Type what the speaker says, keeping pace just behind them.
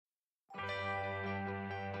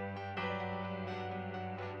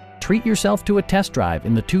treat yourself to a test drive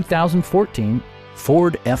in the 2014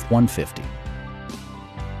 Ford F-150.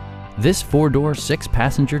 This four-door,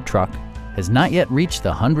 six-passenger truck has not yet reached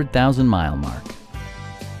the 100,000-mile mark.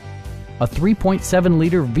 A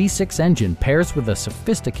 3.7-liter V6 engine pairs with a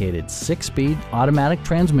sophisticated 6-speed automatic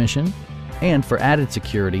transmission, and for added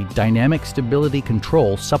security, dynamic stability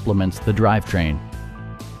control supplements the drivetrain.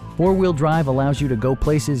 Four-wheel drive allows you to go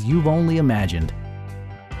places you've only imagined.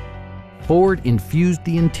 Ford infused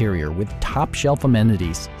the interior with top-shelf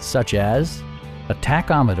amenities such as a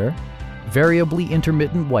tachometer, variably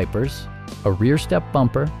intermittent wipers, a rear step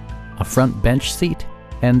bumper, a front bench seat,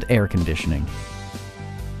 and air conditioning.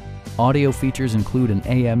 Audio features include an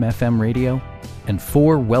AM/FM radio and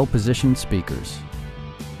 4 well-positioned speakers.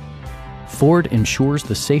 Ford ensures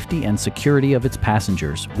the safety and security of its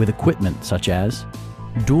passengers with equipment such as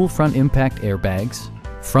dual front impact airbags,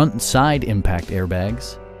 front and side impact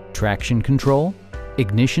airbags, traction control,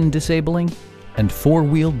 ignition disabling, and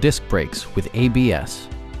 4-wheel disc brakes with ABS.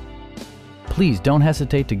 Please don't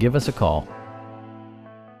hesitate to give us a call.